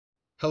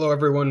Hello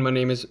everyone, my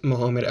name is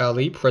Mohammed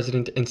Ali,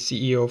 President and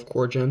CEO of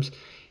Core Gems,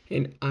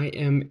 and I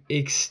am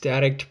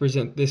ecstatic to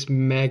present this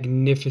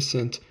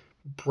magnificent,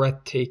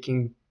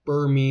 breathtaking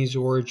Burmese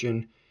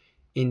origin,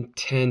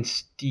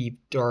 intense, deep,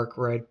 dark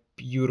red,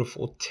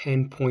 beautiful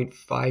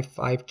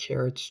 10.55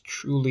 carats,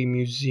 truly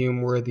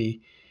museum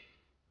worthy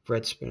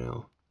red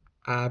spinel.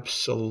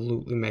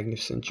 Absolutely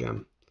magnificent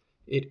gem.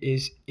 It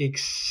is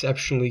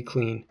exceptionally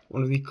clean.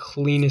 One of the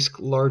cleanest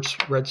large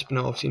red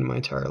spinel I've seen in my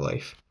entire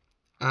life.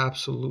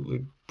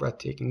 Absolutely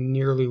breathtaking,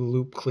 nearly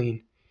loop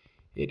clean.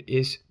 It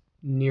is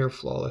near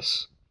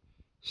flawless.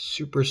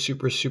 Super,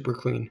 super, super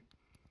clean.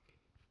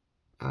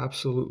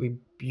 Absolutely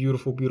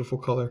beautiful, beautiful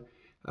color.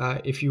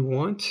 If you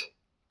want,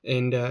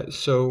 and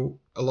so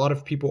a lot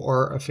of people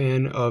are a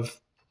fan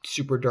of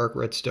super dark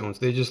red stones.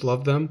 They just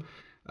love them.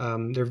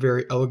 They're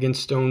very elegant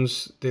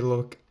stones. They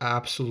look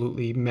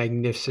absolutely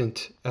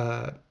magnificent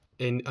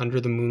in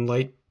under the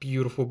moonlight.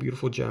 Beautiful,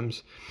 beautiful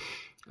gems.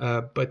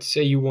 But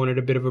say you wanted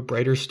a bit of a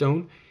brighter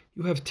stone,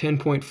 you have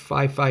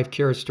 10.55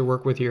 carats to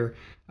work with here.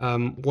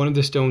 One of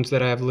the stones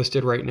that I have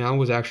listed right now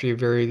was actually a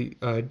very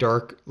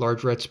dark,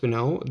 large red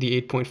spinel,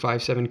 the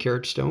 8.57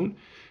 carat stone.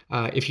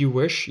 If you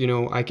wish,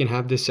 I can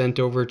have this sent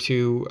over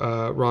to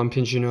Ron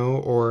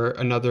Pingenot or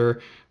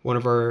another one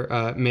of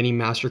our many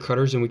master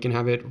cutters, and we can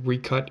have it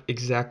recut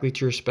exactly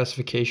to your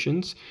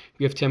specifications.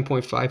 We have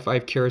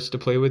 10.55 carats to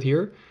play with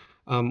here.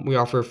 We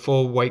offer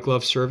full white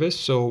glove service,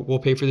 so we'll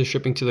pay for the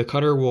shipping to the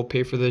cutter. We'll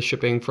pay for the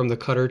shipping from the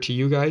cutter to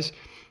you guys.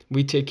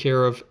 We take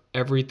care of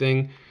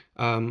everything.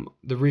 The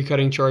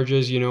recutting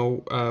charges,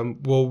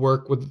 we'll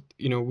work with,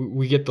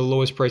 we get the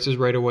lowest prices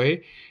right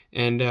away,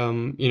 and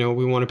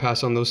we want to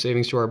pass on those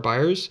savings to our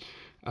buyers.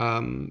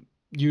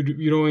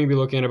 You'd only be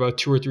looking at about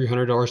 $200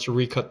 or $300 to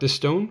recut this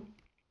stone.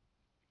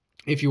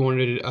 If you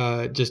wanted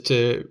just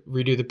to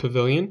redo the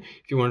pavilion,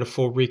 if you wanted a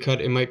full recut,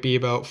 it might be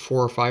about $400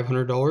 or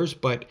 $500,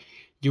 but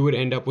you would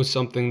end up with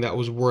something that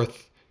was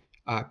worth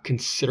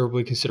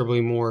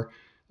considerably more.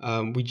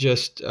 We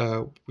just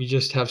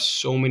have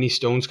so many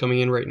stones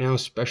coming in right now,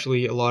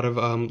 especially a lot of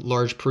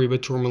large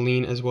Paraiba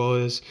tourmaline, as well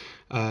as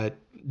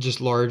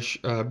just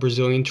large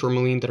Brazilian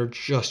tourmaline that are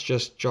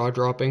just jaw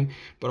dropping.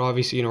 But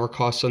obviously, our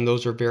costs on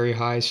those are very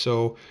high,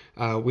 so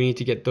we need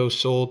to get those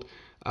sold.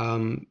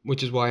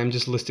 Which is why I'm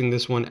just listing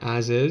this one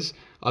as is.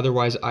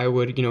 Otherwise, I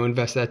would,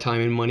 invest that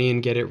time and money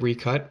and get it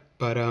recut.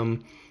 But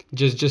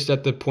just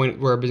at the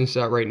point where our business is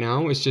at right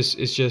now, it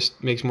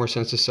just makes more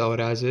sense to sell it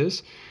as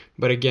is.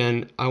 But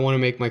again, I want to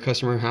make my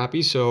customer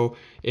happy. So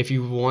if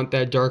you want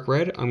that dark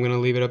red, I'm going to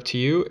leave it up to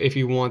you. If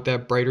you want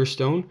that brighter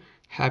stone,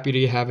 happy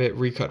to have it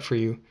recut for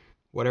you.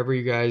 Whatever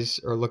you guys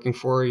are looking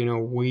for,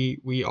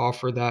 we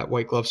offer that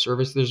white glove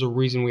service. There's a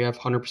reason we have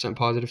 100%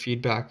 positive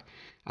feedback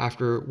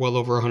after well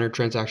over 100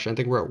 transactions. I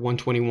think we're at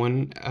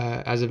 121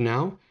 as of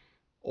now,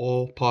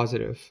 all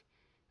positive.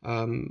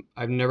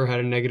 I've never had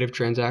a negative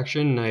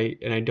transaction,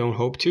 and I don't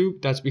hope to.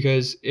 That's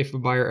because if a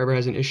buyer ever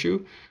has an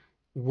issue,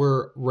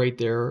 we're right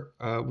there.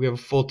 We have a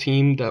full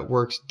team that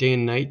works day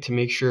and night to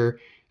make sure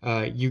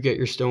you get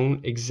your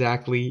stone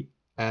exactly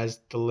as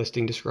the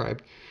listing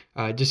described.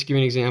 Just to give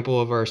you an example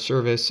of our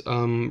service,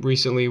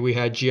 recently we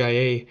had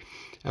GIA.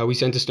 We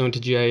sent a stone to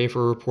GIA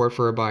for a report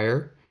for a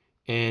buyer,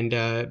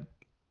 and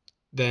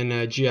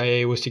then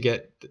GIA was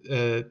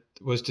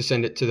to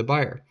send it to the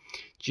buyer.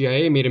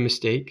 GIA made a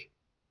mistake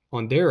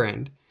on their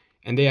end,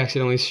 and they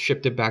accidentally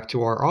shipped it back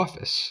to our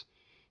office.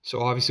 So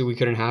obviously we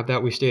couldn't have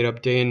that. We stayed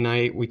up day and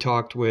night. We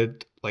talked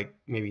with like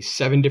maybe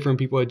 7 different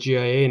people at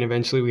GIA, and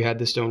eventually we had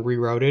the stone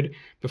rerouted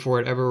before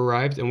it ever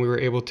arrived, and we were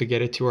able to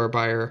get it to our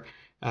buyer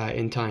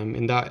in time.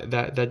 And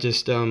that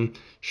just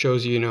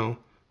shows the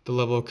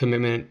level of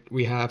commitment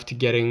we have to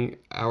getting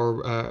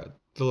the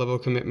level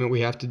of commitment we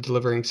have to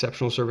delivering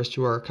exceptional service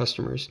to our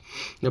customers.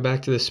 Now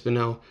back to the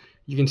spinel.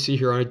 You can see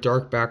here on a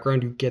dark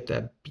background, you get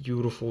that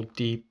beautiful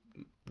deep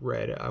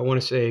red. I want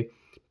to say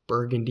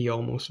burgundy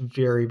almost.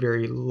 Very,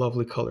 very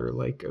lovely color,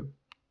 like a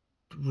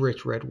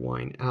rich red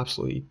wine.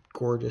 Absolutely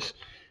gorgeous.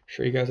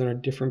 Show you guys on a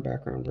different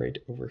background right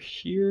over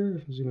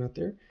here. Zoom out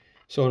there.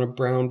 So on a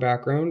brown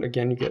background,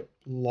 again, you get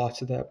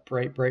lots of that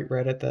bright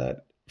red at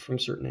that from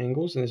certain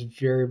angles, and it's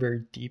very,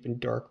 very deep and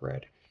dark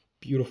red.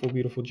 Beautiful,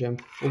 beautiful gem,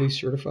 fully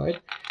certified.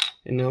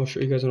 And now I'll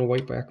show you guys on a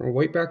white background.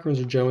 White backgrounds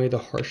are generally the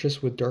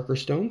harshest with darker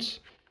stones,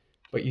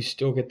 but you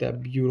still get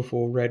that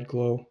beautiful red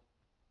glow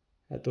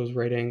at those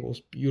right angles.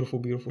 Beautiful,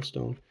 beautiful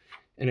stone.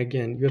 And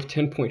again, you have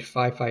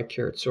 10.55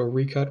 carats, so a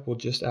recut will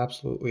just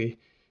absolutely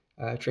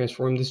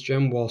transform this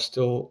gem while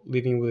still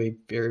leaving with a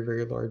very,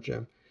 very large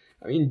gem.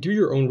 I mean, do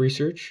your own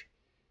research.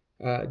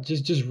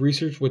 Just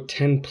research what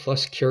 10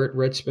 plus carat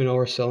red spinel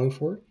are selling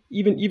for.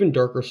 Even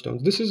darker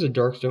stones. This is a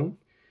dark stone,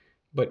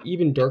 but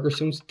even darker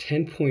stones,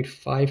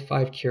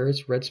 10.55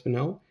 carats red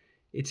spinel,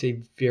 it's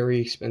a very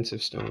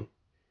expensive stone.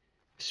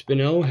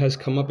 Spinel has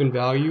come up in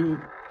value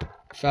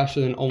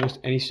faster than almost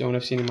any stone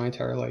I've seen in my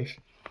entire life.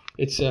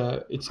 It's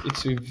a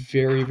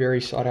very, very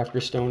sought after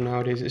stone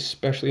nowadays,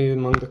 especially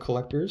among the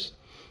collectors,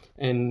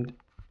 and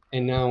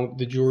now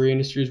the jewelry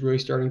industry is really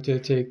starting to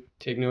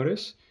take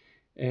notice,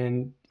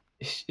 and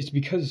it's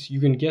because you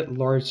can get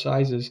large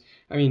sizes.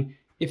 I mean,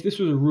 if this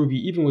was a ruby,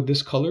 even with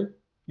this color,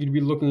 you'd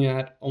be looking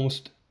at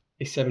almost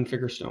a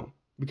seven-figure stone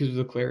because of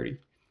the clarity.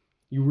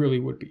 You really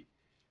would be.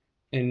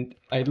 And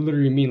I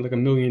literally mean like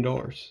 $1 million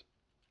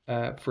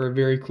for a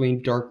very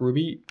clean dark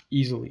ruby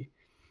easily.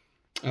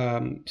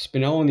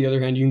 Spinel, on the other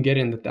hand, you can get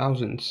in the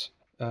thousands,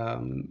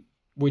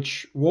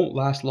 which won't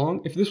last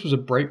long. If this was a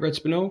bright red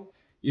Spinel,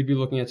 you'd be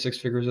looking at six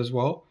figures as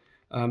well.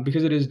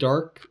 Because it is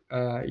dark,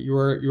 you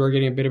are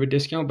getting a bit of a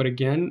discount, but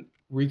again,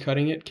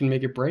 recutting it can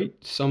make it bright.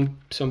 Some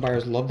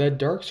buyers love that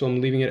dark, so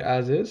I'm leaving it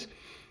as is.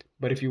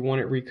 But if you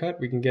want it recut,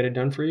 we can get it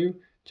done for you.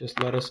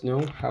 Just let us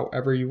know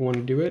however you want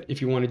to do it.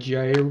 If you want a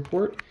GIA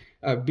report,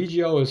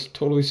 BGL is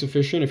totally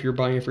sufficient if you're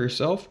buying it for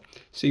yourself.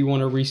 Say you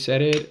want to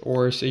reset it,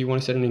 or say you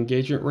want to set an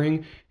engagement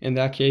ring. In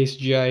that case,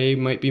 GIA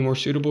might be more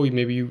suitable.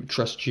 Maybe you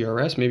trust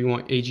GRS, maybe you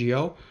want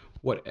AGL.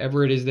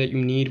 Whatever it is that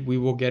you need, we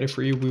will get it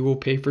for you. We will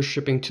pay for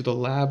shipping to the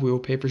lab. We will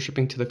pay for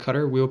shipping to the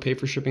cutter. We will pay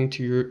for shipping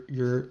to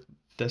your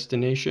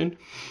destination.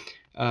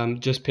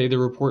 Just pay the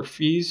report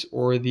fees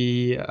or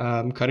the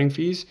cutting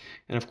fees.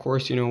 And of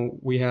course,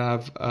 we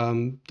have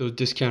those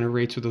discounted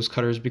rates with those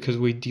cutters because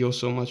we deal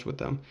so much with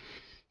them.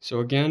 So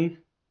again,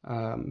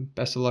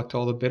 best of luck to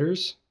all the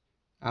bidders.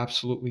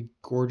 Absolutely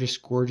gorgeous,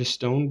 gorgeous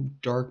stone.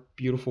 Dark,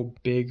 beautiful,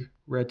 big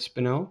red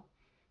Spinel.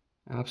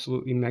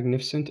 Absolutely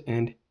magnificent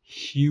and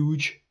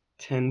huge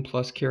 10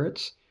 plus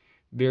carats.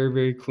 Very,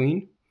 very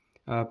clean.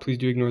 Please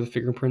do ignore the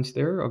fingerprints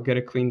there. I'll get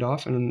it cleaned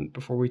off and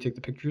before we take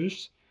the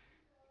pictures.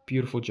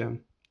 Beautiful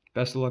gem.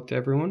 Best of luck to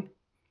everyone,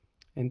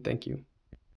 and thank you.